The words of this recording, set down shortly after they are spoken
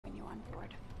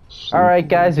Alright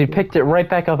guys, we picked it right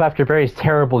back up after Barry's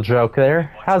terrible joke there.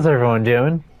 How's everyone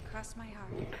doing? Cross my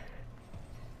heart.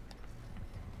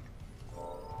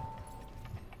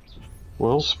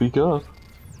 Well, speak up.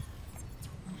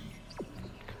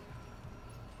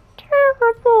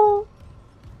 Terrible.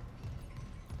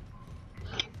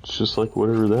 It's just like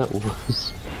whatever that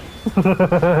was.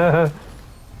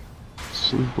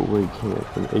 Sleepaway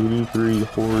Camp, an 83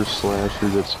 horror slasher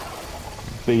that's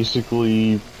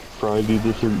basically Friday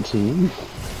the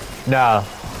 13th. No.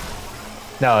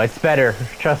 No, it's better.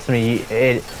 Trust me.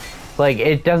 It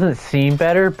doesn't seem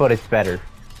better, but it's better.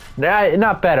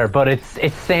 Not better, but it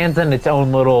stands in its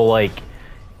own little, like,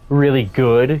 really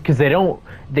good, because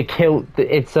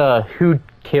it's a who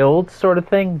killed sort of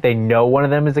thing. They know one of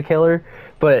them is a killer,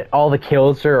 but all the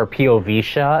kills are a POV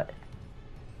shot.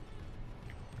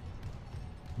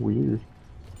 Weird.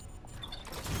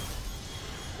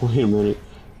 Wait a minute.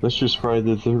 That's just Friday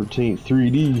the 13th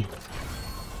 3D.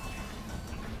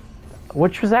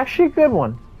 Which was actually a good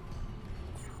one.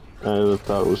 I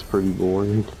thought it was pretty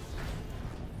boring.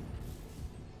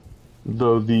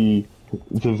 Though the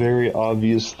very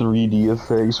obvious 3D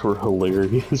effects were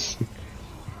hilarious.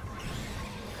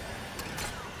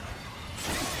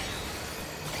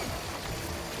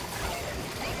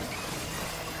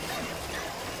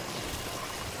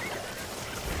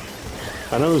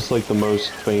 I know it's like the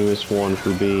most famous one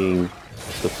for being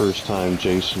the first time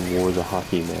Jason wore the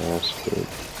hockey mask, but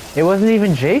It wasn't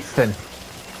even Jason.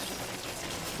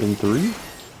 in 3?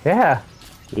 Yeah.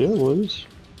 Yeah, it was.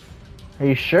 Are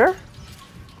you sure?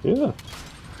 Yeah.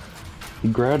 He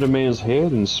grabbed a man's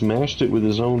head and smashed it with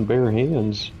his own bare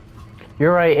hands.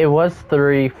 You're right, it was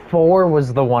 3. 4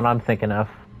 was the one I'm thinking of.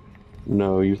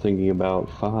 No, you're thinking about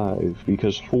 5,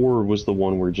 because 4 was the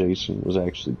one where Jason was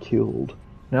actually killed.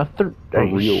 No, For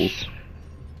reals.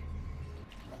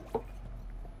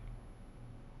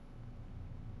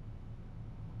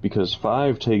 Because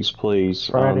 5 takes place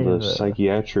Friday on the the-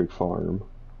 psychiatric farm,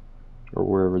 or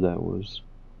wherever that was.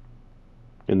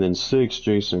 And then 6,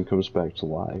 Jason comes back to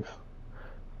life.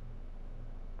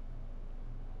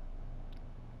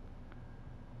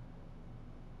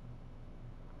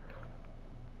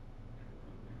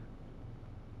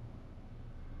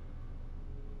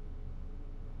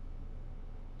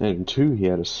 And in 2, he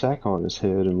had a sack on his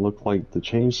head and looked like the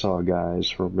chainsaw guys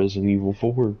from Resident Evil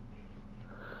 4.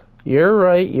 You're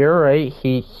right, you're right.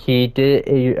 He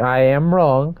did. I am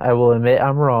wrong. I will admit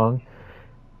I'm wrong.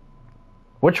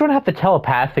 Which one had the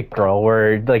telepathic girl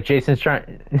where, like, Jason's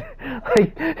trying.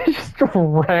 Like, just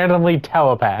randomly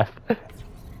telepath?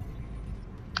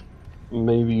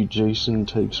 Maybe Jason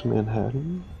Takes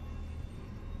Manhattan?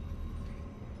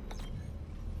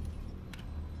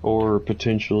 Or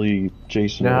potentially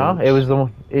Jason No, X. it was the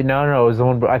one. No, it was the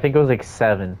one. I think it was like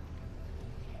 7.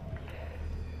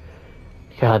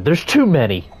 God, there's too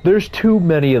many. There's too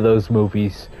many of those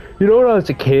movies. You know, when I was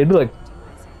a kid, like.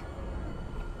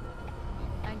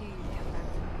 I knew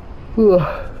you'd come back.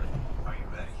 Ugh.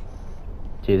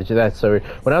 Dude, that's so weird.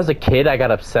 When I was a kid, I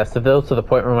got obsessed with those to the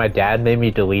point where my dad made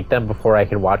me delete them before I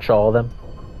could watch all of them.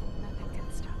 Nothing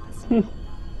can stop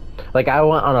us. Like, I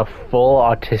went on a full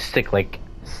autistic, like,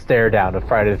 stare down of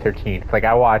Friday the 13th. Like,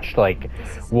 I watched, like,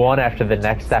 one after the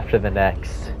next after the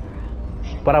next.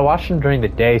 But I watched them during the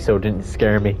day, so it didn't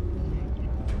scare me.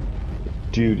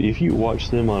 Dude, if you watch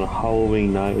them on a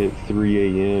Halloween night at 3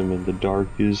 a.m. in the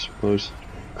darkest, most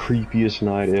creepiest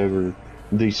night ever,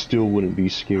 they still wouldn't be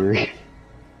scary.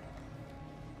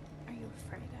 Are you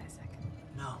afraid, Isaac?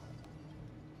 No.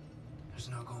 There's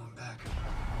no going back.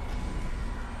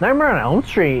 Nightmare on Elm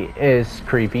Street is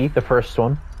creepy, the first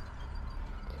one.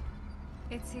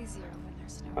 It's easier when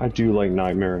there's no. I do like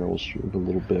Nightmare on Elm Street a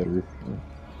little better.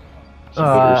 It's a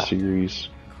better series.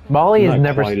 Molly has Not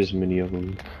never. quite as many of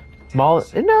them. Molly.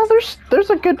 No, there's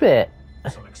a good bit.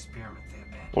 Some experiment they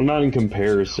abandoned. Well, not in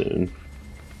comparison.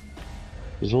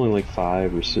 There's only like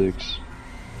 5 or 6.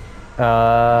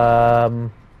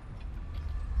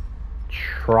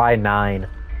 Try 9.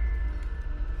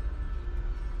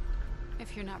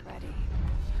 If you're not ready.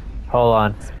 Hold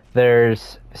on.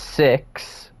 There's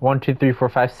 6. 1, 2, 3, 4,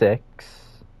 5, 6.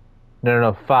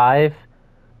 No, 5.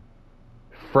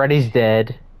 Freddy's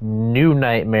Dead. New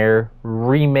Nightmare.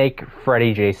 Remake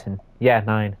Freddy Jason. Yeah,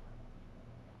 9.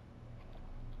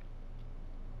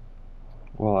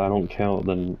 Well, I don't count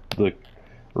the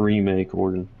remake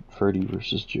or Freddy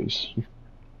vs. Jason.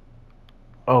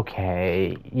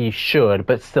 Okay, you should,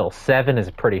 but still, 7 is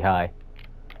pretty high.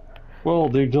 Well,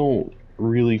 they don't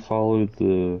really follow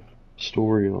the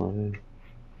storyline.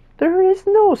 There is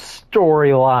no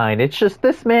storyline. It's just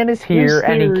this man is here Yes,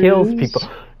 and he there kills is. people.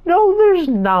 No, there's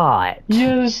not.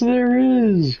 Yes, there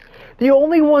is. The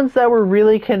only ones that were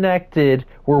really connected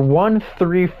were 1,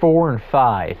 3, 4, and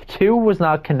 5. 2 was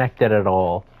not connected at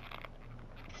all.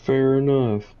 Fair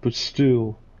enough, but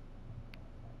still.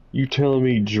 You telling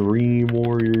me Dream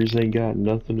Warriors ain't got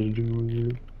nothing to do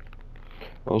with it?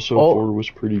 Also, 4 was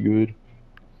pretty good.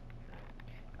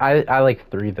 I like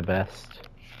 3 the best.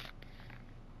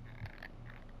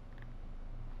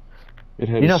 It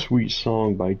had a sweet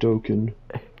song by Dokken.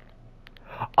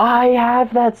 I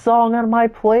have that song on my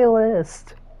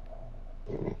playlist.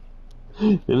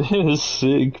 It had a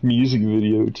sick music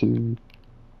video too.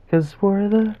 'Cause we're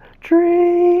the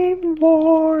Dream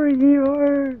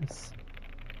Warriors.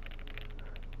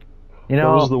 You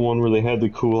know, That was the one where they had the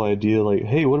cool idea, like,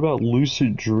 hey, what about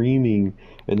lucid dreaming?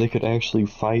 And they could actually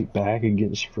fight back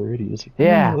against Freddy. It's like,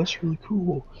 yeah, oh, that's really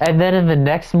cool. And then in the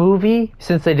next movie,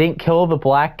 since they didn't kill the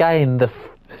black guy in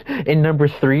number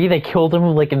 3, they killed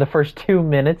him like in the first 2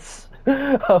 minutes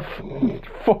of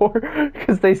 4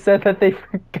 because they said that they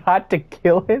forgot to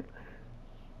kill him.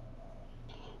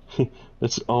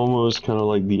 It's almost kind of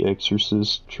like the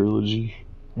Exorcist trilogy.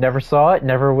 Never saw it,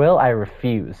 never will. I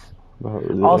refuse.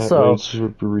 Also, it's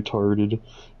retarded.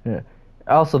 Yeah.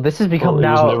 Also, this has become It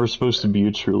now. was never supposed to be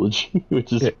a trilogy,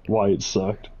 which is why it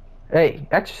sucked. Hey,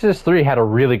 Exorcist 3 had a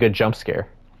really good jump scare.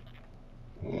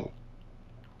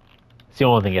 It's the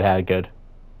only thing it had good.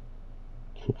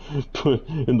 But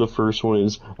in the first one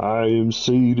is, I am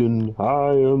Satan,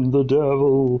 I am the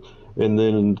devil. And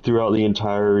then throughout the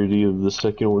entirety of the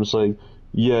second one, it's like,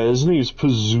 yeah, his name's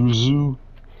Pazuzu.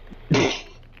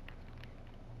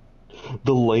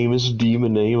 The lamest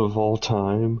demon name of all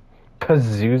time.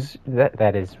 Pazuzu?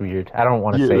 That is weird. I don't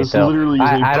want to say it it's though. literally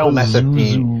I don't mess with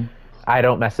Pazuzu. I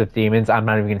don't mess with demons. I'm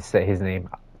not even gonna say his name.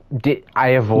 I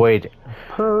avoid.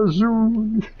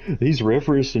 Pazuzu. He's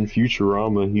referenced in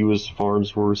Futurama. He was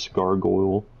Farnsworth's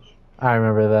gargoyle. I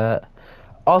remember that.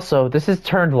 Also, this has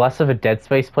turned less of a Dead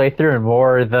Space playthrough and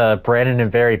more the Brandon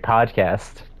and Barry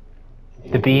podcast.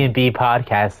 The B&B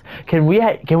podcast. Can we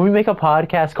make a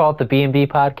podcast called the B&B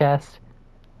podcast?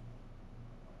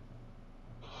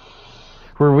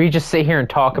 Where we just sit here and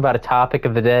talk about a topic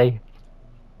of the day?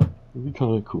 That'd be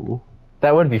kind of cool.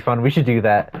 That would be fun. We should do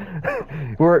that.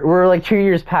 We're like 2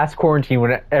 years past quarantine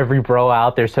when every bro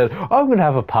out there said, oh, I'm going to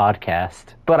have a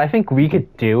podcast. But I think we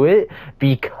could do it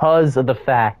because of the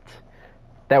fact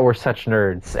that we're such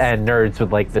nerds, and nerds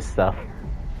would like this stuff.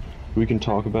 We can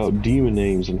talk about demon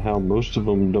names and how most of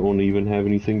them don't even have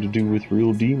anything to do with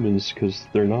real demons because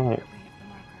they're not.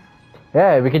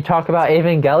 Yeah, we could talk about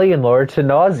Evangelion lore to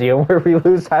nausea where we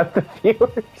lose half the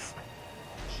viewers.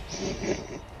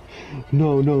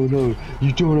 No.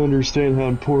 You don't understand how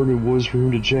important it was for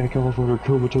him to jack off on her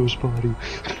comatose body.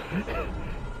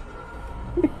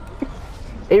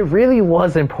 It really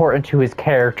was important to his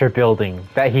character building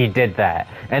that he did that,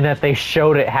 and that they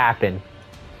showed it happen.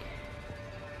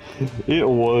 It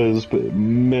was, but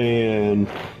man.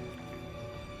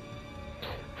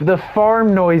 The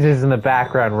farm noises in the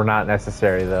background were not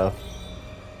necessary, though.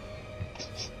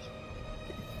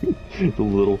 The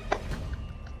little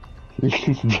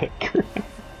background.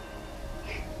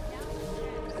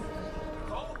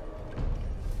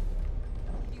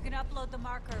 You can upload the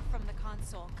marker from the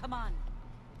console. Come on.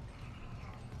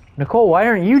 Nicole, why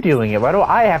aren't you doing it? Why do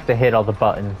I have to hit all the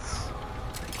buttons?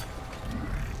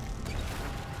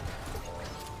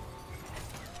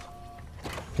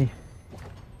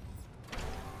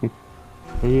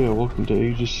 Oh yeah, welcome to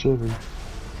Aegis 7.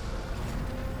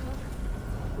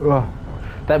 Ugh.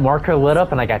 That marker lit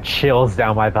up and I got chills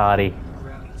down my body.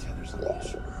 Gravity tethers on the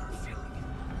sugar are feeling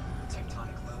it.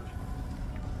 Tectonic load.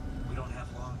 We don't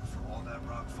have long before all that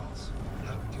rock falls.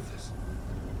 How do we do this?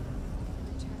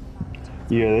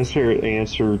 Yeah, that's their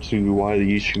answer to why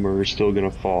the Ishimura is still gonna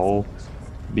fall.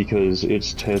 Because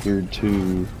it's tethered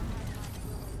to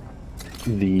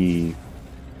the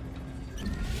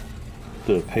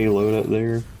payload up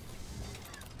there.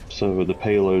 So the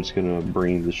payload's gonna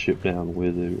bring the ship down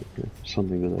with it, or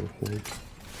something to that effect.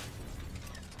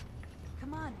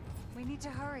 Come on. We need to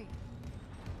hurry.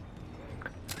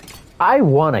 I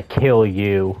want to kill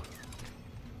you.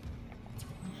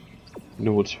 You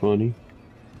know what's funny?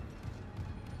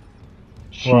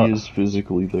 She What? is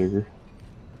physically there.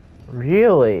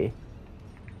 Really?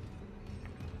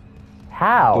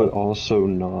 How? But also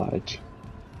not.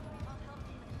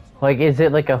 Like, is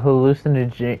it like a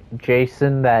hallucination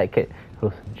that could...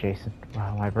 Hallucination?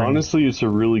 Wow, my brain. Honestly, it's a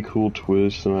really cool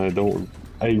twist, and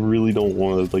I really don't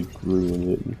want to, like,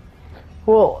 ruin it.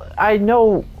 Well, I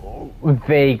know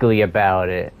vaguely about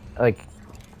it. Like,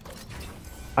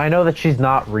 I know that she's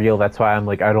not real, that's why I'm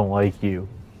like, I don't like you.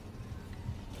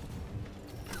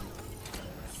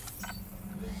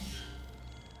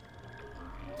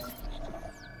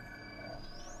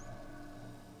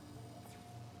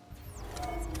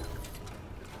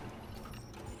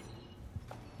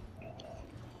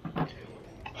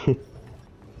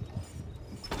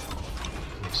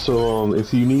 So,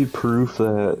 if you need proof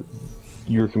that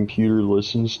your computer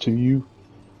listens to you,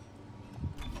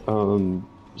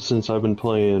 since I've been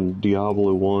playing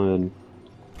Diablo 1,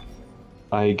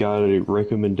 I got a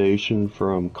recommendation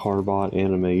from Carbot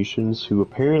Animations, who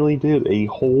apparently did a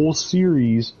whole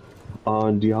series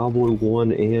on Diablo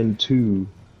 1 and 2.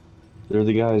 They're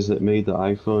the guys that made the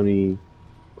iFunny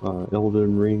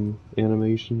Elden Ring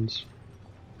animations.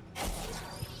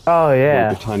 Oh yeah.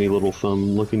 Like the tiny little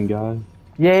thumb looking guy.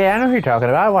 Yeah, I know who you're talking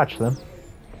about. I watched them.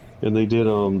 And they did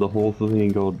the whole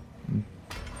thing called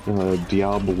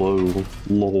Diablo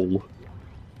LOL.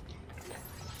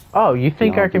 Oh, you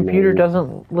think our Diablo. computer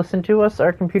doesn't listen to us?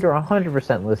 Our computer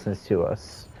 100% listens to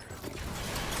us.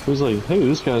 It was like, hey,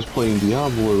 this guy's playing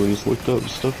Diablo and he's looked up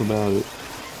stuff about it.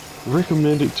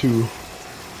 Recommend it to...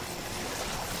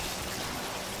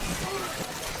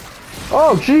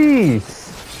 Oh, jeez!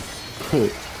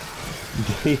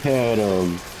 They had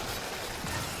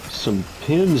some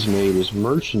pins made as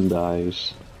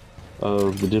merchandise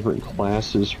of the different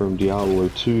classes from Diablo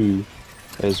 2,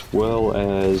 as well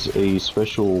as a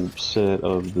special set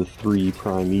of the 3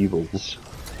 primevals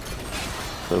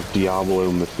of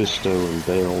Diablo, Mephisto, and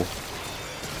Baal.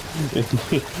 And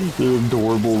they're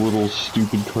adorable little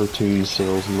stupid cartoon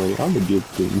cells. I'm like, I'm a good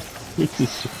thing. It's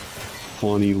just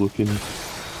funny looking.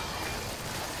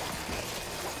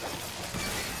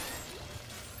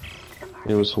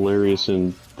 It was hilarious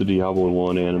in the Diablo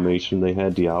 1 animation. They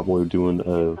had Diablo doing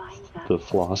the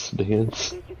floss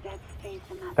dance.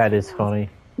 That is funny.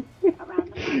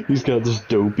 He's got this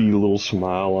dopey little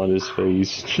smile on his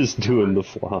face, just doing the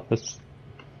floss.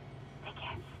 They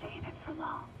can't stay in it for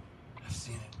long. I've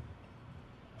seen it.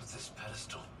 What's this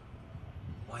pedestal?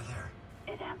 Why there?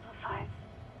 It amplifies.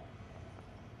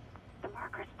 The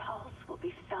marker's pulse will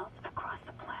be felt across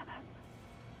the planet.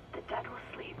 The dead will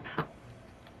sleep.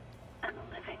 And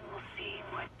the living will see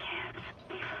what can't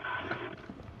be forgotten.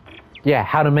 Yeah,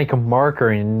 how to make a marker,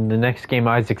 and the next game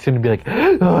Isaac's gonna be like,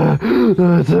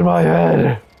 it's in my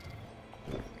head.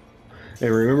 And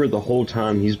remember, the whole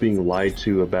time he's being lied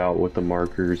to about what the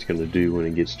marker is going to do when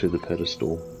it gets to the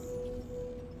pedestal.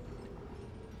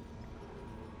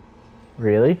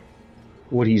 Really?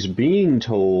 What he's being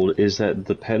told is that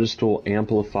the pedestal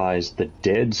amplifies the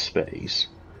dead space,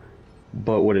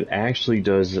 but what it actually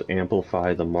does is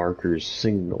amplify the marker's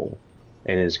signal,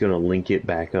 and it's going to link it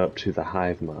back up to the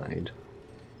hive mind.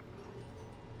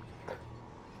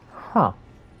 Huh.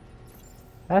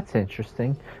 That's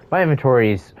interesting. My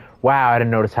inventory's... Wow, I didn't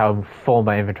notice how full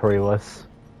my inventory was.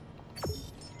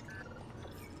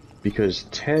 Because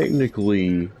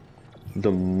technically,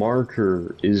 the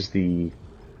marker is the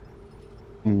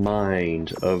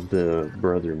mind of the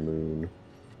Brother Moon.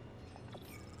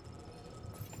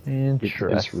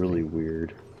 Interesting. It's really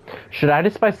weird. Should I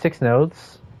just buy 6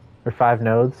 nodes? Or 5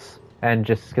 nodes? And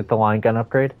just get the line gun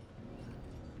upgrade?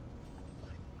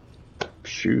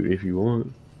 Shoot, if you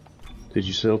want. Did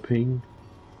you sell ping?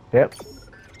 Yep.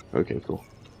 Okay, cool.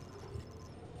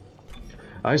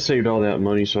 I saved all that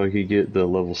money so I could get the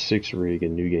level 6 rig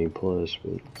in New Game Plus,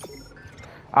 but...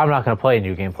 I'm not gonna play a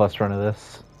New Game Plus run of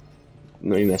this. I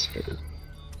mean, that's fair.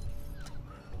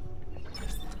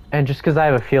 And just because I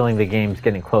have a feeling the game's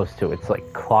getting close to its,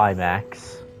 like,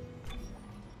 climax.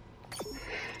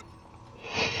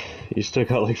 You still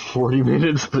got like 40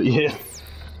 minutes, but yeah.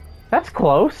 That's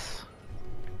close.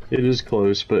 It is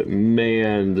close, but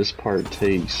man, this part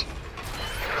takes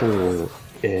forever.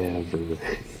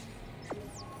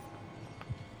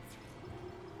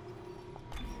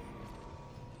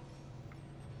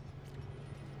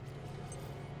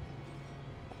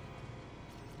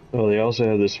 Oh, they also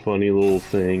have this funny little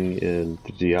thing in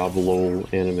the Diablo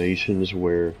animations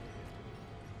where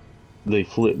they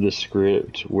flip the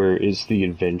script where it's the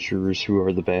adventurers who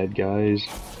are the bad guys.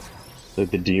 Like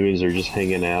the demons are just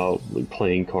hanging out, like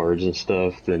playing cards and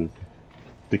stuff, then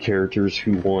the characters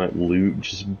who want loot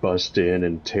just bust in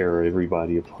and tear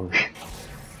everybody apart.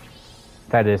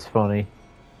 That is funny.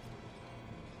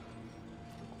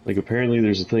 Like apparently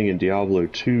there's a thing in Diablo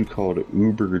 2 called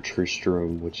Uber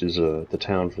Tristram, which is the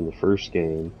town from the first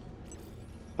game.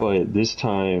 But this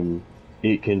time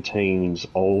it contains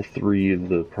all 3 of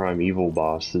the primeval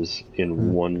bosses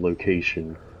in one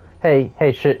location. Hey,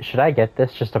 should I get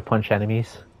this just to punch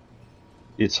enemies?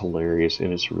 It's hilarious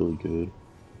and it's really good.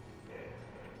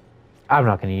 I'm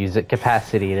not gonna use it.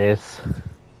 Capacity it is.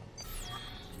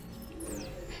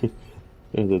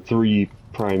 And the 3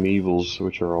 primevals,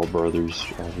 which are all brothers,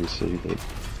 obviously, but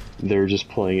they're just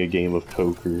playing a game of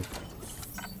poker.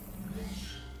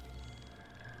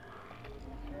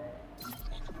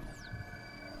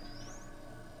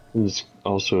 It's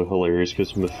also hilarious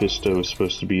because Mephisto is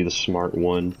supposed to be the smart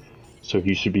one, so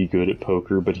he should be good at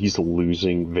poker, but he's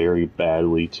losing very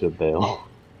badly to Bell.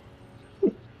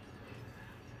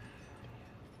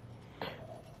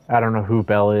 I don't know who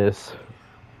Bell is.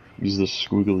 He's the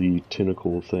squiggly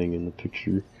tentacle thing in the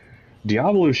picture.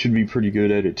 Diablo should be pretty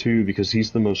good at it too, because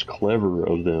he's the most clever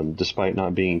of them, despite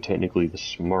not being technically the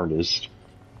smartest.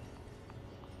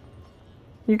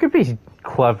 You could be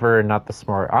clever and not the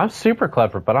smart. I'm super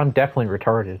clever, but I'm definitely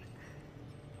retarded.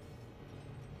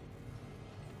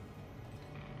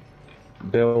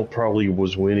 Bell probably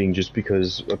was winning just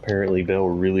because apparently Bell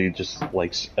really just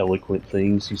likes eloquent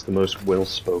things. He's the most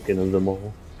well-spoken of them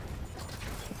all.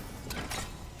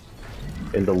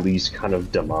 And the least kind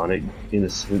of demonic, in a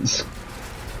sense.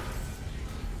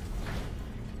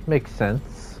 Makes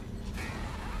sense.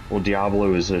 Well,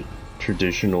 Diablo is a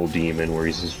traditional demon where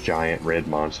he's this giant red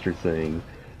monster thing,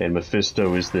 and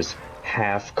Mephisto is this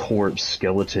half-corpse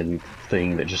skeleton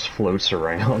thing that just floats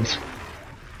around.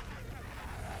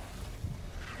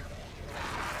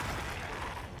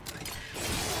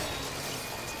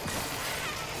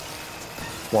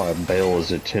 Why, Bale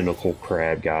is a tentacle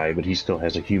crab guy, but he still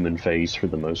has a human face for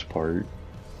the most part.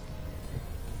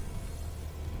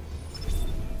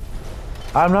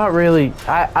 I'm not really...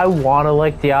 I want to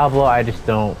like Diablo, I just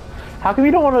don't. How come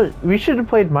you don't want to... We should have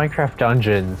played Minecraft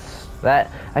Dungeons.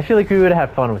 I feel like we would have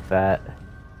had fun with that.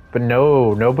 But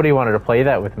no, nobody wanted to play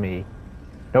that with me.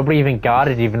 Nobody even got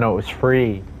it even though it was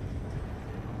free.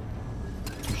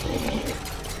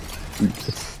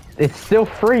 It's still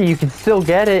free, you can still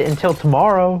get it until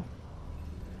tomorrow.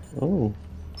 Oh.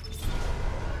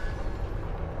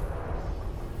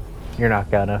 You're not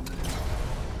gonna.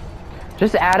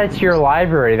 Just add it to your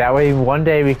library, that way one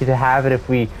day we could have it if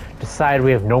we decide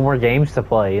we have no more games to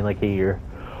play in like a year.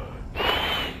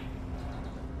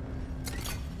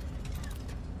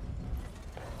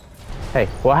 Hey,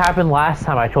 what happened last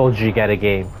time I told you to get a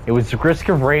game? It was Risk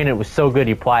of Rain, it was so good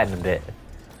you platinumed it.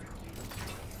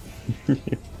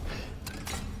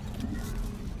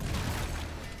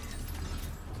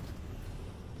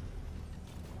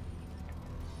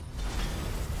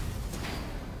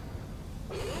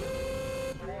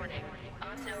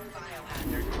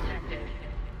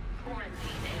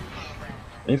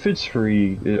 If it's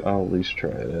free, I'll at least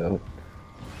try it out.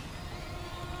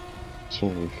 It's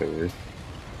only fair.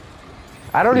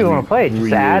 I don't even want to play it,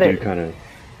 just add it.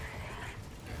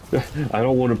 I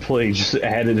don't want to play, just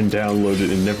add it and download it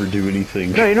and never do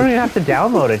anything. No, you don't even have to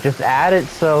download it, just add it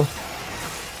so...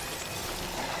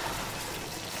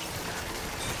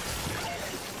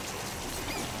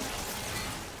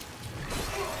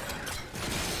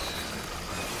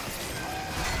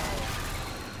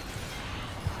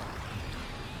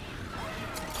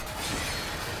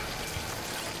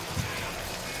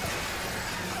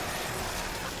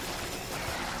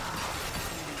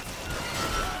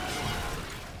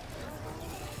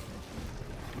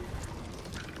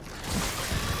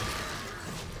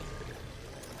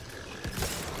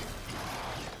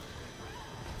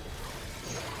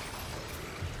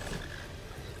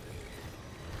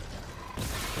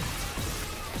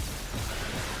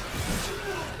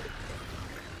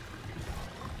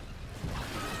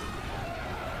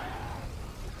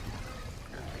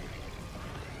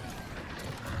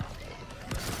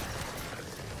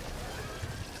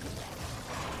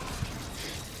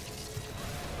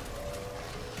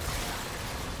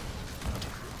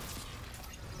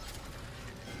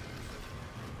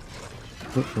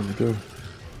 Oh, where'd they go?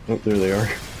 Oh, there they are.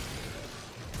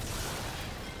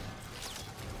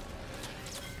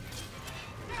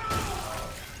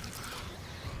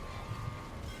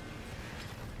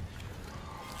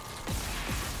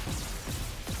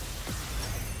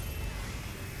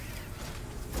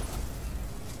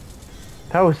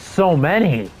 That was so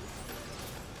many!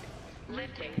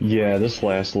 Yeah, this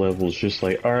last level is just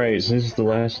like, alright, since it's the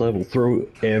last level, throw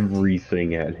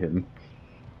everything at him.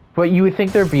 But you would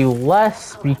think there'd be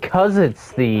less because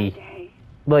it's the...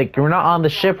 Like, we're not on the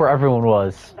ship where everyone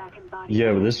was.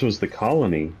 Yeah, but this was the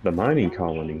colony, the mining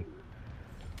colony.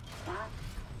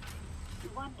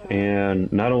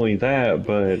 And not only that,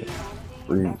 but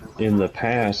in the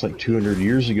past, like 200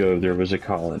 years ago, there was a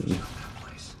colony.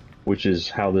 Which is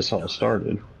how this all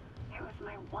started. It was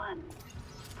my one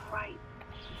bright,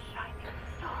 shining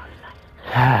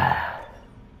star.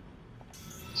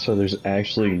 So there's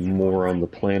actually more on the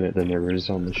planet than there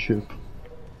is on the ship.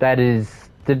 That is...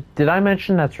 Did I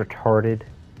mention that's retarded?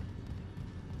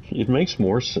 It makes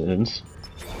more sense.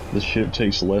 The ship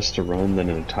takes less to run than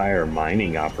an entire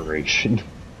mining operation.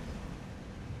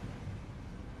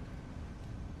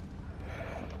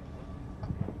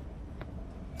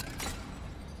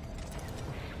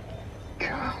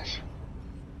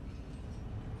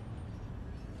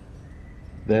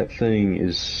 That thing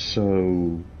is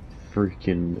so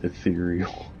freaking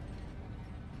ethereal.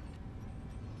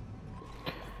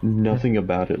 Nothing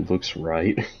about it looks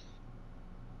right.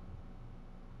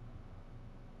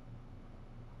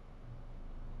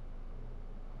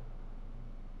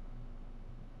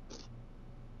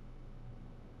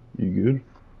 You good?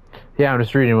 Yeah, I'm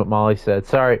just reading what Molly said.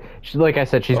 Sorry. Like I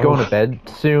said, she's going to bed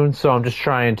soon, so I'm just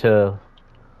trying to...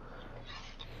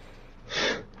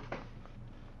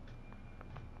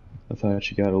 I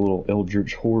thought you got a little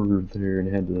eldritch horror there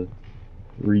and had to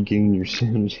regain your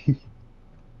sanity.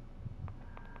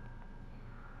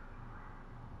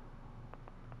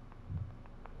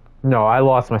 No, I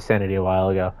lost my sanity a while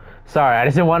ago. Sorry, I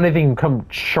just didn't want anything to come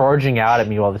charging out at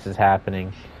me while this is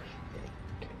happening.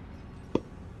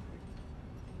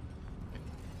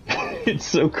 It's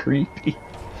so creepy.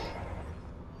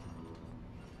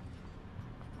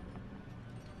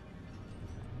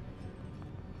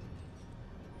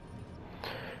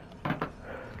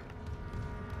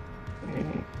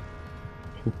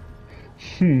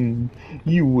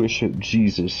 You worship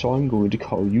Jesus, so I'm going to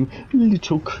call you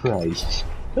Little Christ.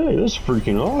 Hey, that's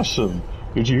freaking awesome.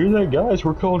 Did you hear that, guys?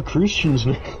 We're called Christians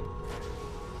now.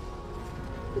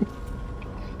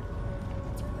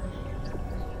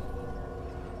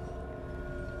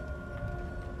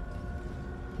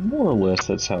 More or less,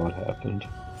 that's how it happened.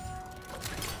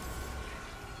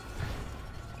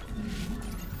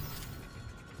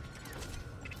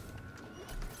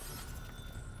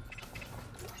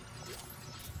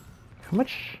 How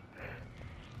much?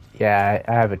 Yeah,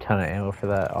 I have a ton of ammo for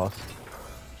that also.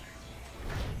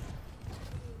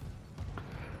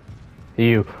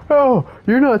 Oh,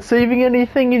 you're not saving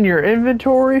anything in your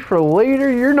inventory for later?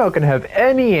 You're not gonna have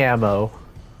any ammo.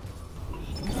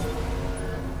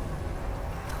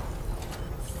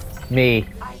 Me.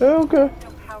 Okay. No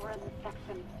power in this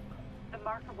section. The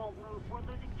marker won't move. We're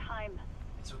losing time.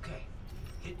 It's okay.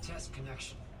 Hit test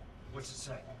connection. What's it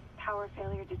say? Power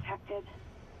failure detected.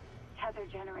 Tether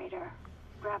generator.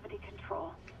 Gravity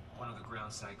control. One of the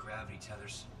ground side gravity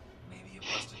tethers. Maybe a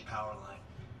busted power line.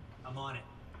 I'm on it.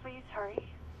 Please hurry.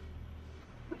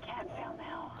 We can't fail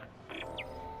now.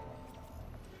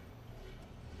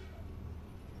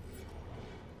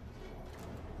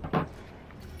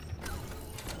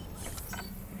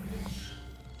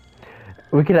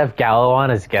 We could have Gallo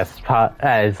on as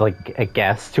as like a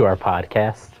guest to our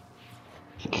podcast.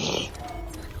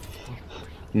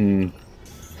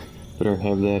 Better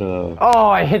have that Oh,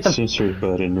 I hit the sensor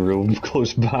button real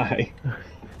close by.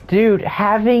 Dude,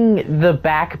 having the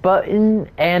back button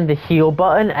and the heal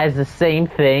button as the same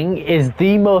thing is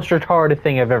the most retarded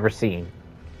thing I've ever seen.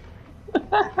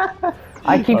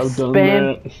 I keep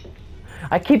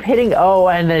I keep hitting O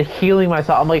and then healing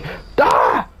myself. I'm like,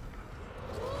 ah!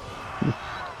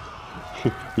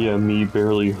 Yeah, me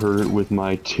barely hurt with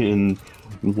my 10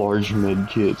 large med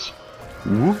kits.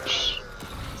 Whoops.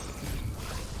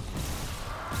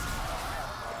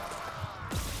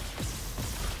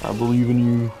 I believe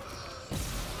in you.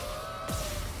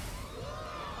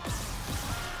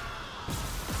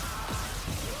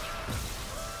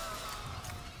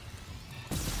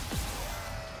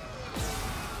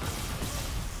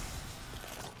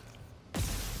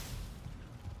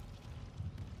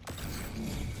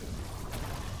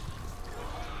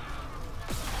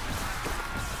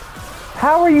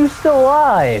 How are you still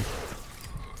alive?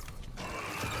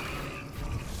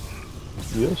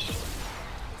 Yes.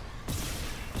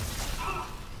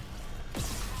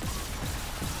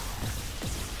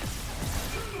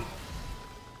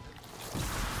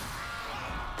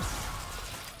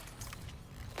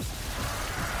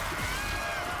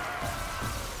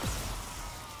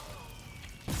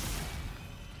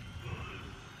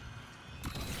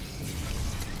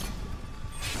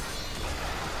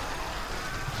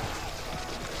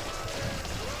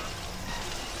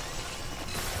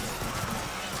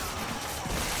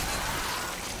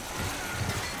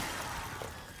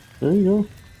 There you go.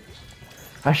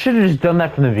 I should have just done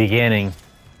that from the beginning.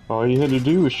 All you had to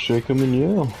do was shake them and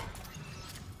yell.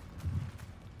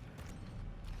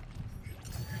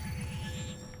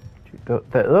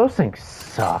 Dude, those things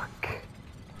suck.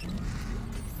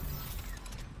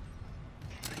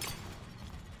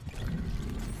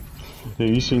 Have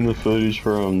you seen the footage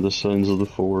from the Sons of the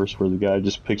Forest where the guy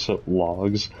just picks up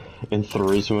logs and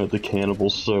throws them at the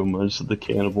cannibal so much that the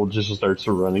cannibal just starts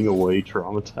running away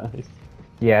traumatized?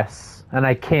 Yes, and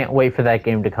I can't wait for that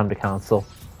game to come to console.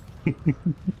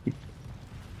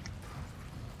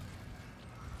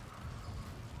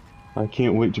 I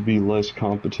can't wait to be less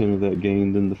competent at that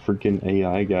game than the freaking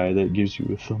AI guy that gives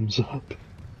you a thumbs up.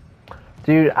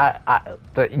 Dude,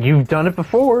 you've done it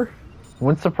before.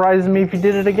 Wouldn't surprise me if you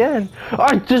did it again.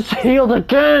 I just healed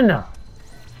again!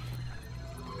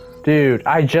 Dude,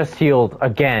 I just healed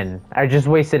again. I just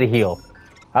wasted a heal.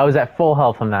 I was at full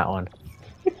health on that one.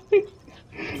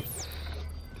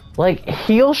 Like,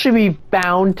 heal should be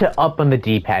bound to up on the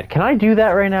D-pad. Can I do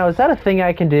that right now? Is that a thing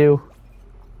I can do?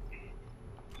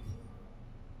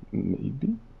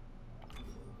 Maybe.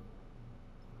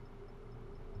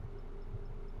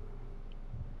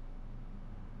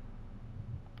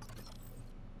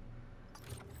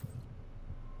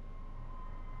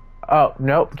 Oh,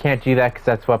 nope, can't do that because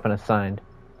that's weapon assigned.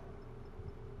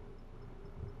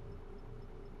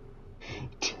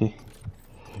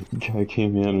 Guy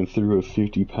came in and threw a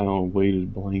 50-pound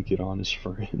weighted blanket on his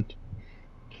friend.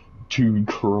 Dude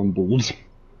crumbled.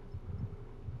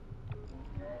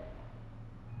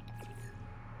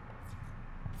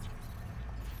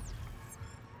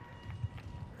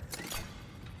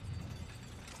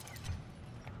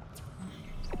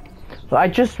 So I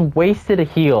just wasted a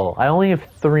heal. I only have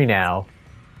 3 now.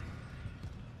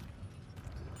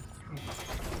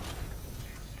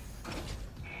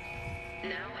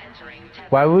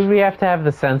 Why would we have to have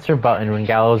the censor button when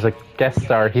Gallo's a guest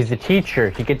star? He's a teacher.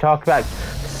 He could talk about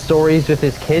stories with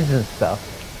his kids and stuff.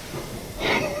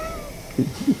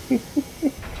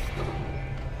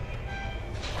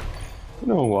 You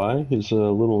know why? His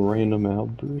little random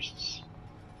outbursts.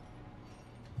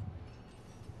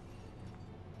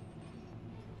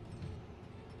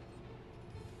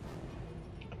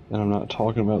 And I'm not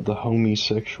talking about the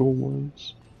homosexual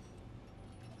ones.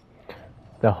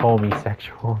 The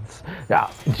homosexuals. Yeah.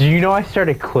 Do you know I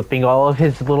started clipping all of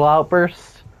his little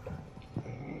outbursts?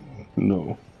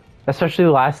 No. Especially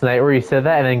last night where he said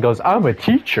that and then goes, I'm a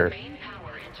teacher. Main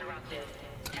power interrupted.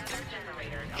 Tether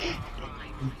generators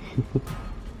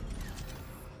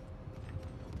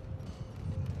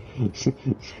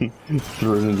offline.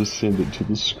 Threatened to send it to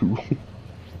the school.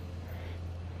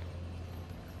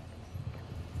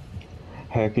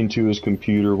 Hack into his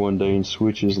computer one day and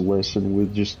switch his lesson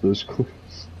with just those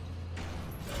clips.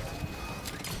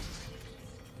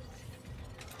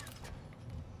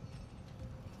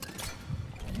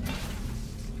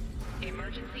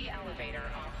 Emergency elevator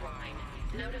offline.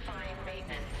 Notifying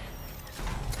maintenance.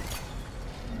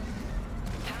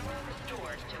 Power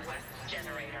restored to West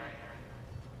generator.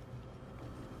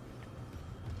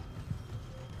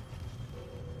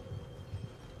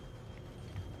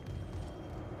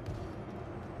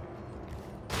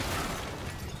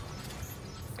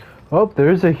 Oh,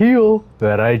 there's a heal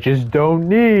that I just don't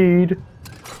need.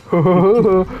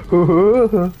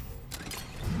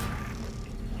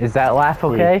 Is that laugh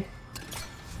okay?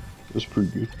 That's pretty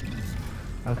good.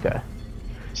 Okay.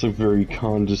 It's a very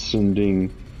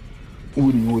condescending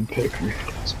Woody Woodpecker.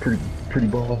 It's pretty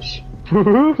boss.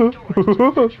 Central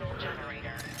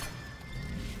generator.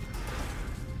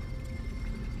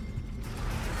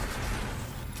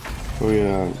 Oh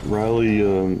yeah, Riley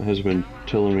has been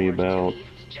telling me about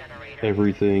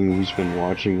everything he's been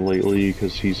watching lately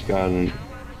because he's gotten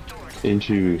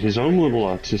into his own little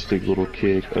autistic little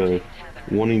kick of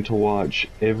wanting to watch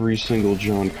every single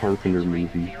John Carpenter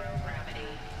movie.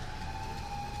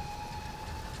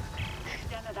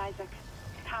 Janet Isaac,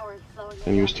 power is slowing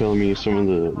And he was telling me some of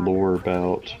the lore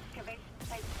about Excavation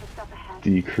sites just up ahead.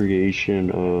 the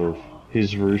creation of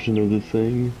his version of the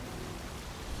thing.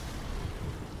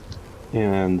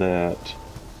 And that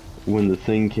when the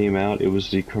thing came out, it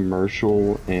was a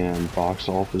commercial and box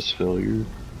office failure.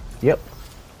 Yep.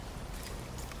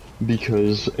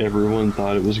 Because everyone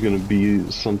thought it was going to be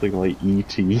something like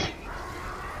E.T.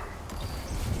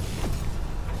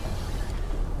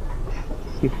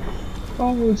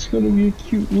 Oh, it's going to be a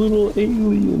cute little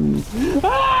alien.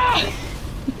 Ah!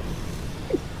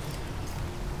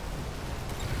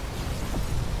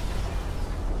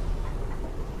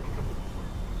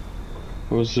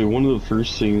 I would say one of the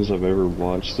first scenes I've ever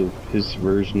watched of his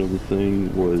version of the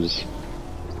thing was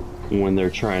when they're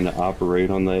trying to operate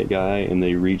on that guy and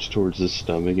they reach towards his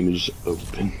stomach and it just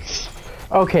opens.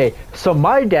 Okay, so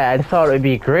my dad thought it would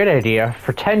be a great idea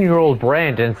for 10-year-old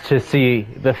Brandon to see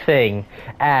the thing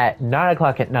at 9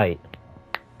 o'clock at night.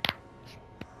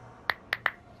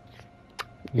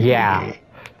 Yeah.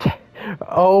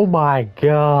 Oh my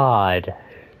god.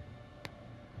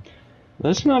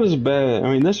 That's not as bad.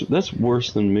 I mean, that's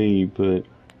worse than me, but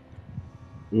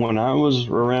when I was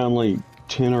around like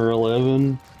 10 or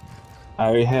 11,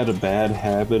 I had a bad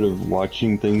habit of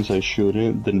watching things I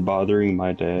shouldn't, then bothering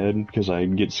my dad because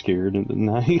I'd get scared in the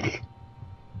night.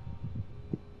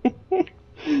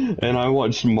 And I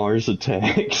watched Mars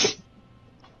Attacks.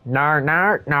 Nar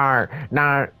nar nar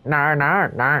nar nar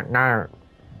nar nar nar.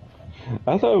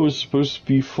 I thought it was supposed to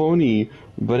be funny,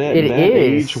 but at It that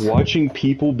is. age, watching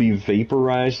people be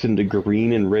vaporized into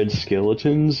green and red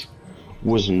skeletons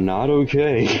was not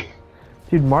okay.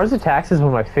 Dude, Mars Attacks is one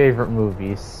of my favorite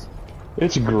movies.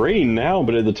 It's great now,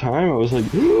 but at the time I was like,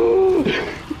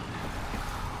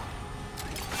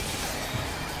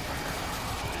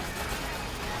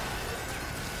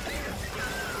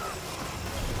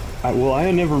 I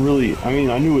had never really, I mean,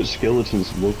 I knew what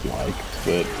skeletons looked like,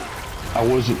 but I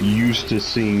wasn't used to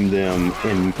seeing them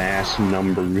in mass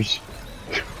numbers.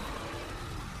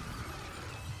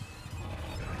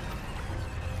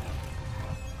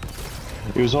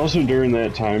 It was also during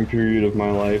that time period of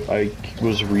my life I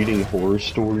was reading horror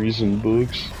stories and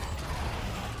books.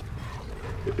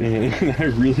 And I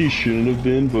really shouldn't have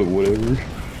been, but whatever.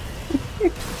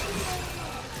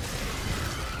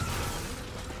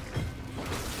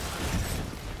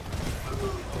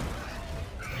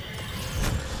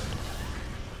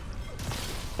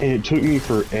 And it took me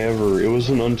forever. It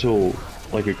wasn't until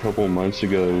like a couple months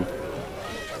ago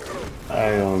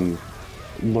I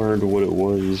learned what it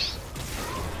was.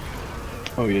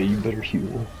 Oh yeah, you better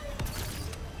heal.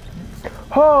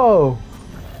 Oh!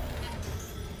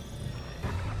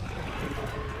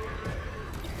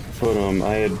 But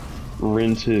I had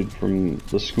rented from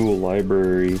the school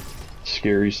library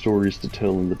Scary Stories to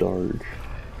Tell in the Dark.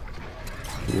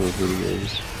 You know who it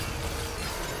is.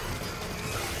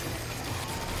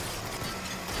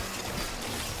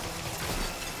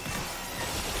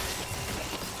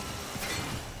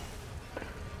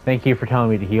 Thank you for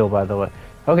telling me to heal, by the way.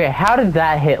 Okay, how did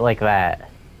that hit like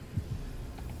that?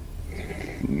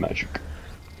 Magic.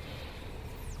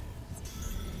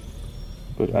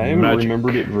 But I haven't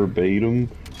remembered it verbatim,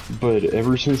 but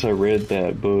ever since I read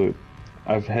that book,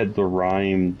 I've had the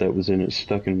rhyme that was in it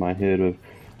stuck in my head of,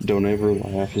 don't ever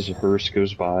laugh as a hearse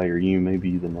goes by, or you may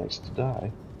be the next to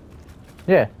die.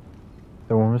 Yeah.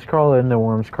 The worms crawl in, the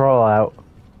worms crawl out.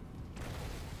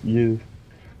 Yeah.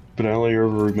 But I only ever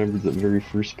remembered that very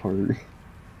first part.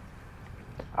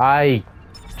 I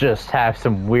just have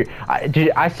some weird...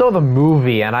 Dude, I saw the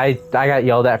movie, and I got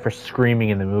yelled at for screaming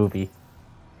in the movie.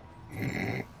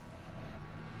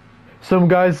 Some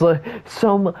guys like...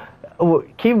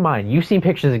 keep in mind, you've seen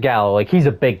pictures of Gallo. Like, he's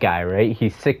a big guy, right?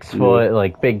 He's 6 foot,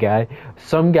 like, big guy.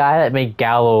 Some guy that made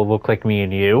Gallo look like me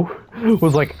and you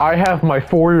was like, I have my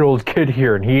 4-year-old kid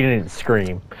here, and he didn't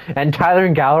scream. And Tyler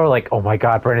and Gallo are like, oh my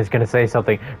god, Brandon's gonna say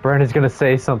something. Brandon's gonna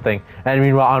say something. And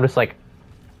meanwhile, I'm just like...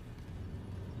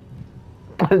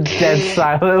 dead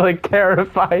silent, like,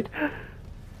 terrified.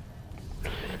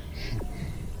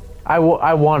 I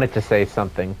wanted to say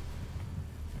something.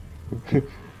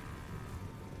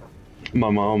 My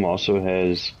mom also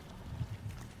has,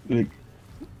 like,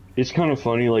 it's kind of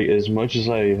funny, like, as much as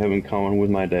I have in common with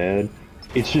my dad,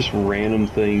 it's just random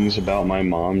things about my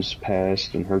mom's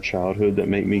past and her childhood that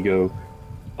make me go,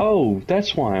 oh,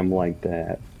 that's why I'm like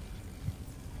that.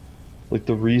 Like,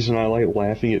 the reason I like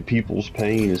laughing at people's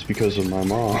pain is because of my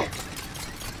mom.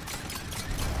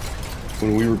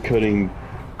 When we were cutting,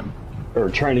 or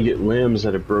trying to get limbs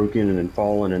that had broken and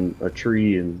fallen in a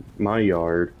tree in my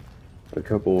yard a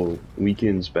couple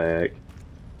weekends back,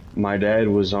 my dad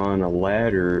was on a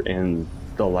ladder, and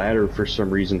the ladder for some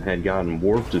reason had gotten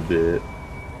warped a bit.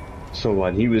 So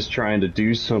when he was trying to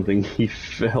do something, he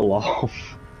fell off.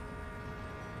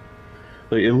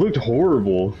 Like, it looked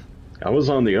horrible. I was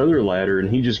on the other ladder, and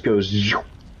he just goes,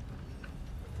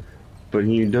 but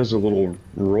he does a little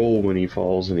roll when he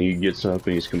falls, and he gets up,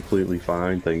 and he's completely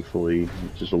fine, thankfully.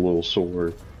 Just a little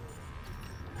sore.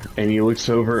 And he looks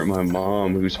over at my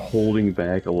mom, who's holding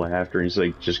back a laughter, and he's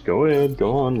like, just go ahead,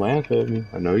 go on, laugh at me.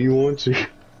 I know you want to.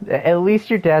 At least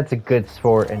your dad's a good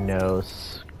sport and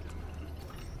knows.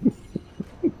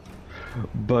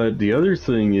 But the other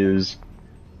thing is,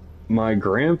 my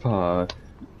grandpa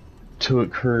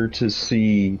took her to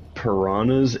see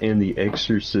Piranhas and The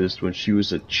Exorcist when she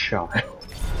was a child.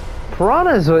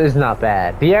 Piranhas is not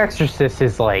bad. The Exorcist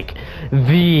is like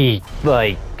the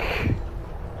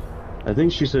I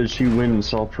think she said she went and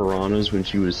saw Piranhas when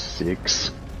she was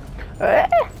 6.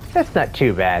 That's not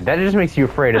too bad. That just makes you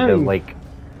afraid of them, like...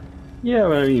 Yeah,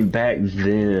 but I mean, back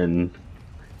then...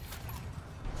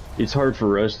 It's hard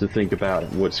for us to think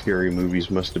about what scary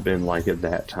movies must have been like at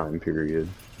that time period.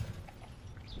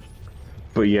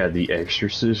 But yeah, The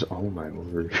Exorcist, oh my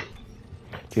word.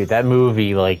 Dude, that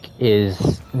movie, like,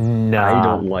 is not... I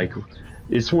don't like...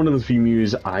 It's one of the few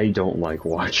movies I don't like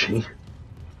watching.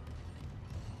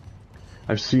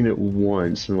 I've seen it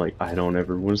once, and like, I don't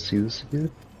ever want to see this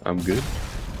again. I'm good.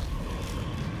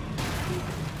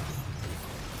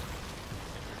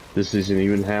 This isn't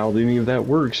even how any of that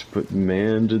works, but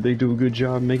man, did they do a good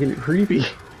job making it creepy.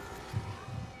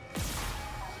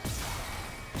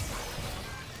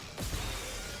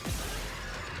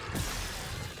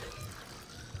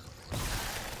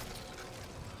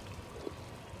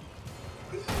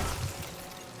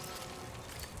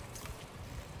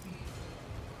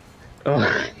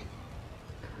 Oh.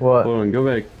 What? Hold on, go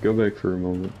back for a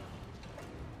moment.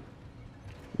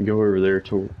 Go over there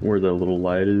to where the little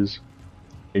light is,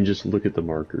 and just look at the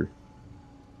marker.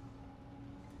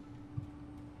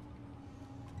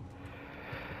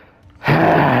 Big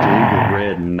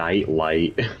red night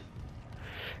light.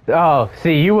 Oh,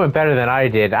 see, you went better than I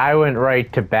did. I went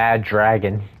right to Bad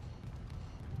Dragon.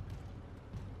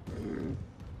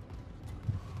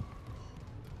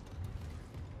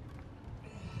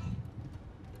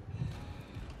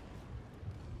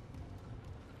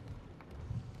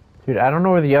 Dude, I don't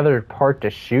know where the other part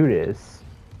to shoot is.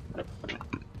 Up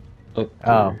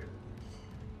there. Oh.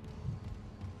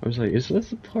 I was like, is that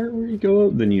the part where you go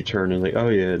up? Then you turn and like, oh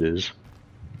yeah, it is.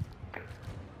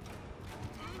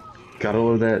 Gotta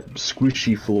love that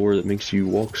squishy floor that makes you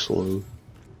walk slow.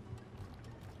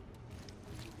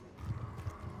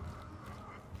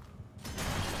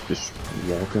 Just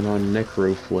walking on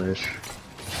necro flesh.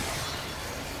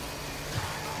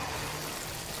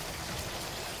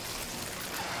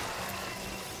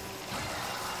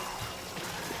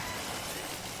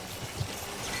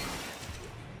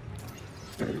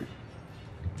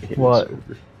 What?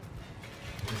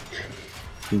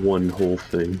 One whole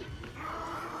thing.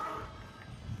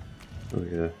 Oh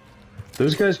yeah.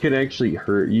 Those guys can actually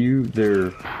hurt you.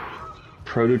 They're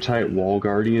prototype wall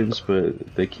guardians,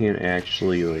 but they can't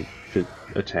actually like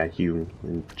attack you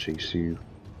and chase you.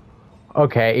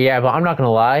 Okay, yeah, but I'm not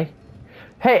gonna lie.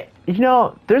 Hey, you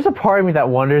know, there's a part of me that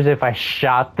wonders if I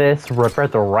shot this Ripper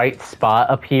at the right spot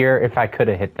up here, if I could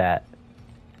have hit that.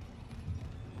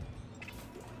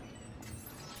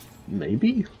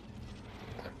 Maybe?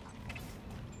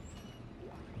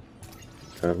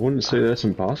 I wouldn't say that's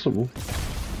impossible.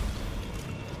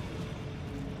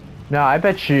 No, I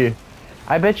bet you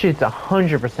it's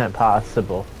 100%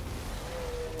 possible.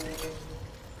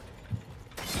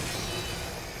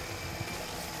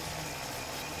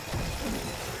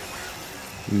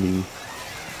 Me.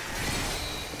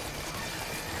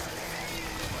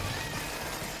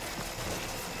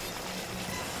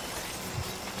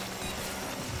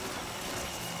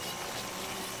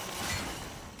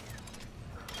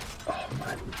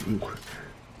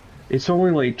 It's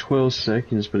only like 12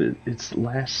 seconds, but it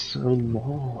lasts so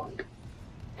long.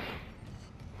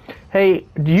 Hey,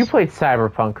 do you play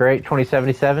Cyberpunk, right?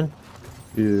 2077?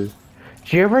 Yeah. Did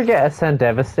you ever get Ascend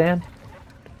Devastan?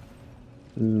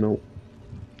 Nope.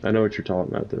 I know what you're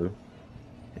talking about, though.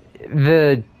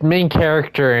 The main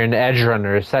character in Edge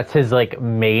Runners, that's his like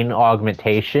main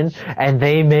augmentation, and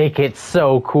they make it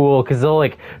so cool because they'll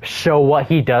like show what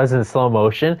he does in slow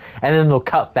motion, and then they'll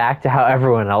cut back to how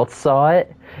everyone else saw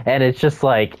it, and it's just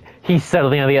like he's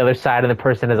suddenly on the other side and the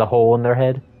person has a hole in their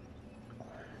head.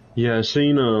 Yeah, I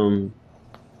seen the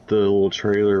little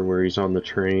trailer where he's on the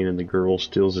train and the girl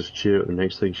steals his chip, and the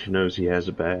next thing she knows he has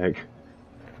it back.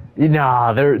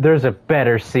 Nah, there's a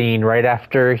better scene right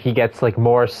after he gets like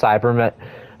more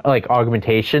like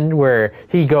augmentation, where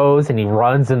he goes and he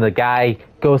runs and the guy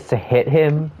goes to hit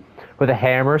him with a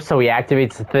hammer, so he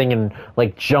activates the thing and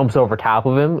like jumps over top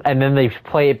of him, and then they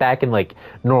play it back in like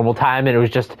normal time and it was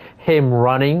just him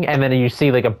running, and then you see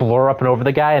like a blur up and over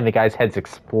the guy and the guy's head's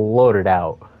exploded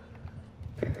out.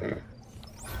 And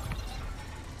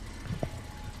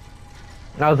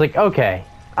I was like, okay,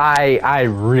 I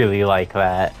really like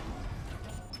that.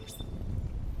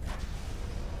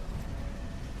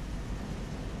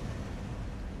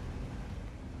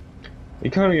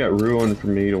 It kind of got ruined for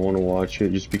me to want to watch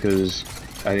it just because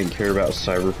I didn't care about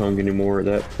Cyberpunk anymore at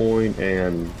that point,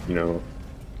 and, you know,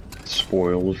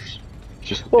 spoilers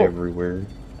just everywhere.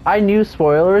 I knew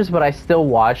spoilers, but I still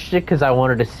watched it because I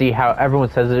wanted to see how everyone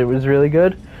says it was really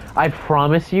good. I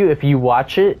promise you, if you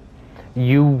watch it,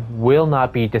 you will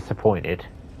not be disappointed.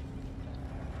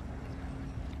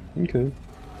 Okay.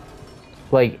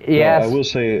 Like, yes. I will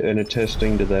say, in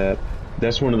attesting to that,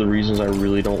 that's one of the reasons I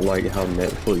really don't like how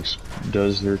Netflix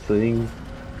does their thing,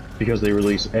 because they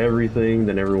release everything,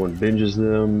 then everyone binges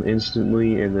them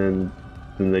instantly, and then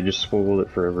they just spoil it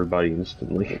for everybody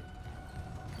instantly.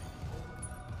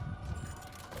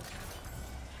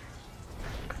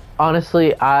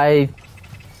 Honestly, I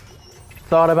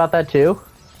thought about that too.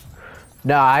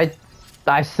 No,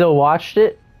 I still watched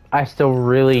it. I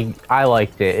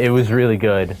liked it. It was really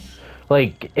good.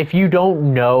 Like, if you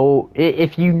don't know,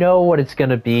 if you know what it's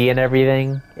gonna be and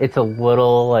everything, it's a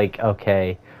little, like,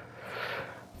 okay.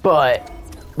 But,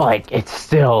 like, it's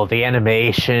still the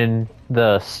animation,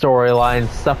 the storyline,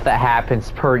 stuff that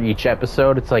happens per each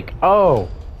episode, it's like, oh,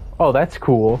 that's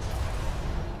cool.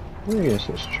 I guess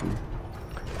that's true.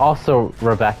 Also,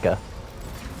 Rebecca.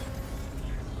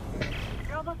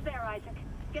 You're almost there, Isaac.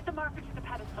 Get the marker to the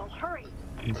pedestal. Hurry!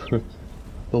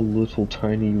 The little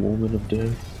tiny woman of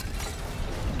death.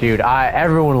 Dude,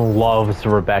 everyone loves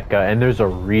Rebecca, and there's a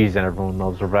reason everyone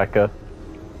loves Rebecca.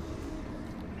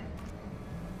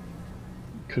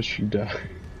 Because she died.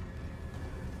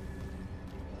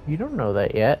 You don't know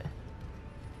that yet.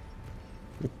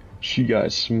 She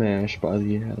got smashed by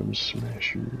the Atom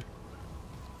Smasher.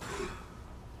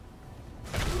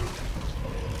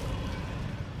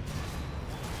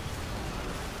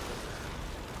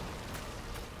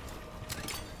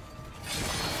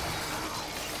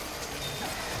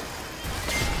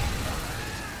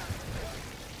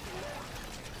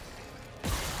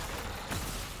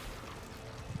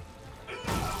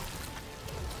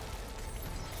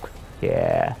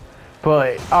 Yeah.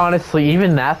 But honestly,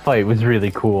 even that fight was really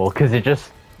cool, because it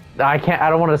just... I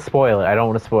don't want to spoil it. I don't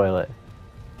want to spoil it.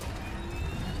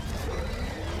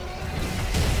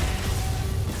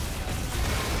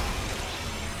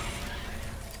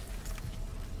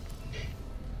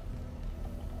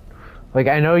 Like,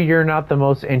 I know you're not the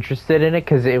most interested in it,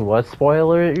 because it was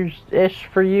spoilers-ish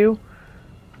for you.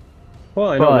 Well,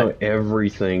 I don't know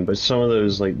everything, but some of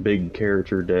those, like, big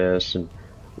character deaths and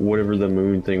whatever the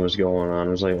moon thing was going on, I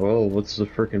was like, well, what's the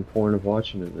freaking point of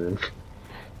watching it then?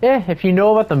 Yeah, if you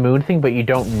know about the moon thing, but you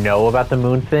don't know about the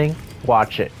moon thing,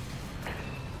 watch it.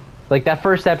 Like, that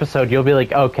first episode, you'll be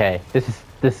like, okay, this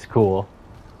is cool.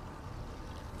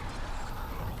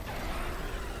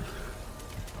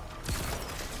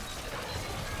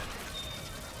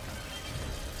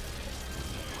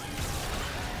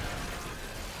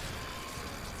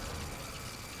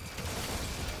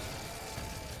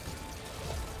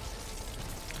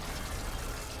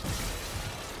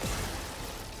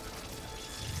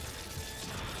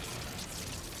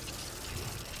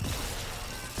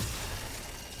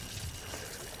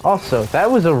 Also,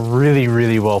 that was a really,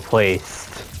 really well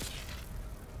placed.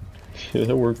 Yeah,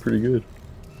 that worked pretty good.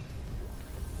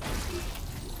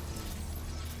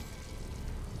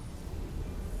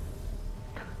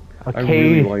 Okay. I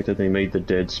really like that they made the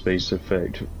dead space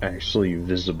effect actually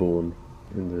visible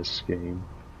in this game.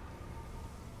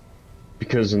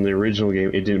 Because in the original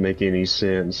game, it didn't make any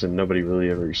sense, and nobody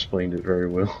really ever explained it very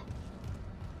well.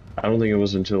 I don't think it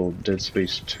was until Dead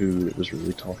Space 2 it was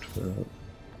really talked about.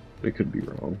 It could be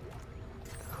wrong.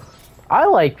 I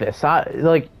like this.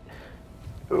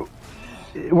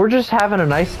 We're just having a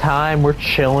nice time. We're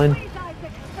chilling. Please,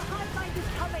 Isaac! The hive mind is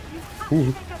coming! You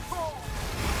have to take us home!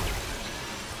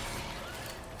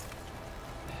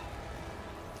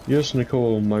 Yes,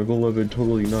 Nicole, my beloved,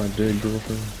 totally not dead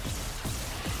girlfriend.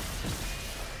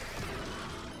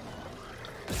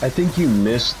 I think you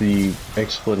missed the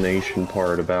explanation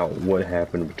part about what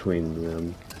happened between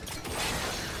them.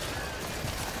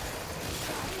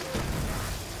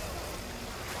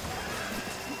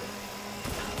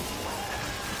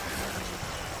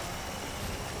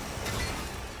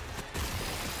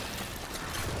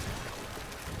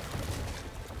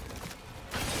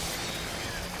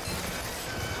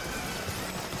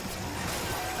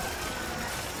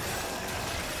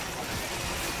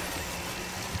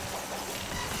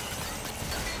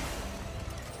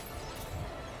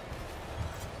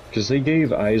 Because they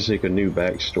gave Isaac a new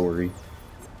backstory.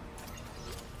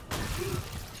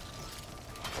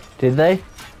 Did they?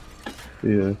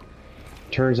 Yeah.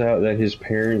 Turns out that his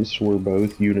parents were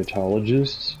both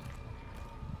unitologists.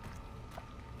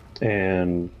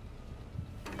 And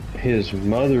his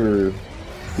mother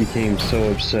became so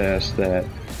obsessed that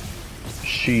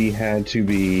she had to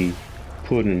be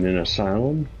put in an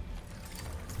asylum.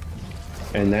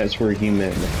 And that's where he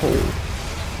met Nicole.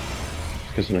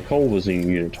 Because Nicole was a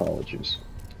unitologist.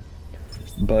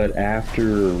 But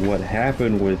after what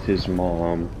happened with his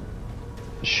mom,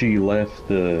 she left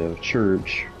the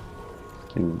church,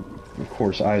 and of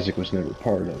course Isaac was never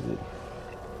part of it.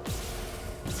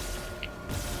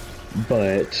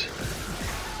 But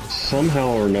somehow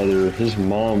or another, his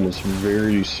mom was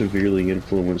very severely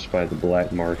influenced by the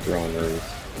Black Marker on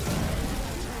Earth.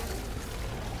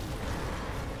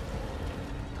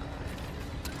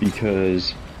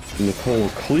 Because Nicole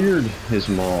cleared his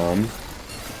mom,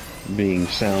 being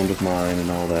sound of mind and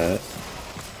all that,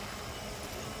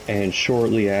 and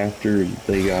shortly after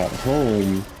they got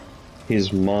home,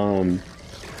 his mom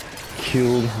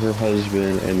killed her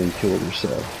husband and then killed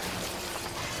herself.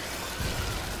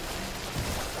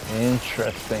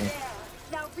 Interesting.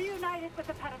 Now reunited with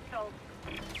the pedestal.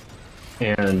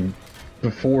 And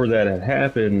before that had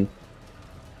happened,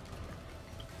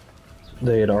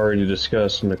 they had already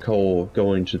discussed Nicole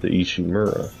going to the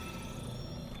Ishimura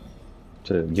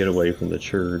to get away from the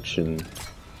church and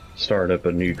start up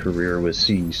a new career with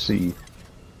CEC.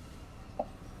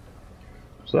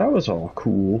 So that was all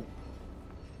cool.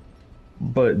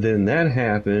 But then that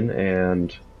happened,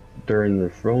 and during the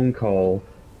phone call,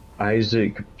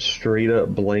 Isaac straight up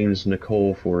blames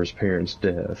Nicole for his parents'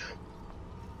 death.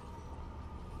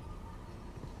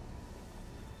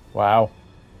 Wow.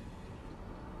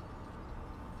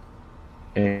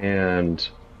 And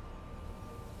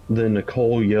then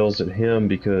Nicole yells at him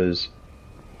because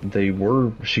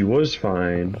she was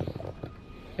fine,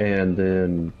 and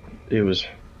then it was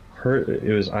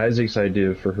Isaac's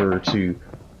idea for her to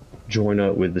join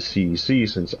up with the CEC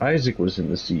since Isaac was in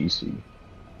the CEC.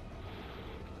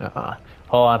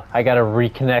 Hold on, I gotta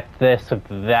reconnect this with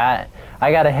that.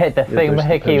 I gotta hit the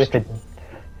thingamajiggy with the...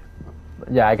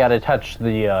 Yeah, I gotta touch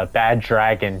the bad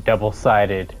dragon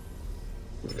double-sided.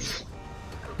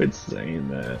 It's saying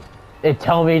that.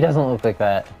 Tell me it doesn't look like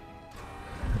that.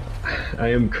 I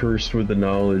am cursed with the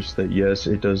knowledge that yes,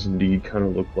 it does indeed kind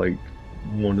of look like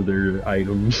one of their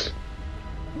items.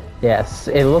 Yes,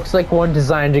 it looks like one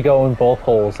designed to go in both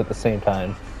holes at the same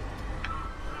time.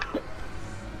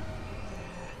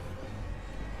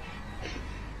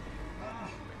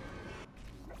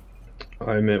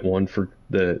 I meant one for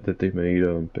that they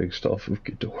made based off of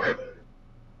Ghidorah.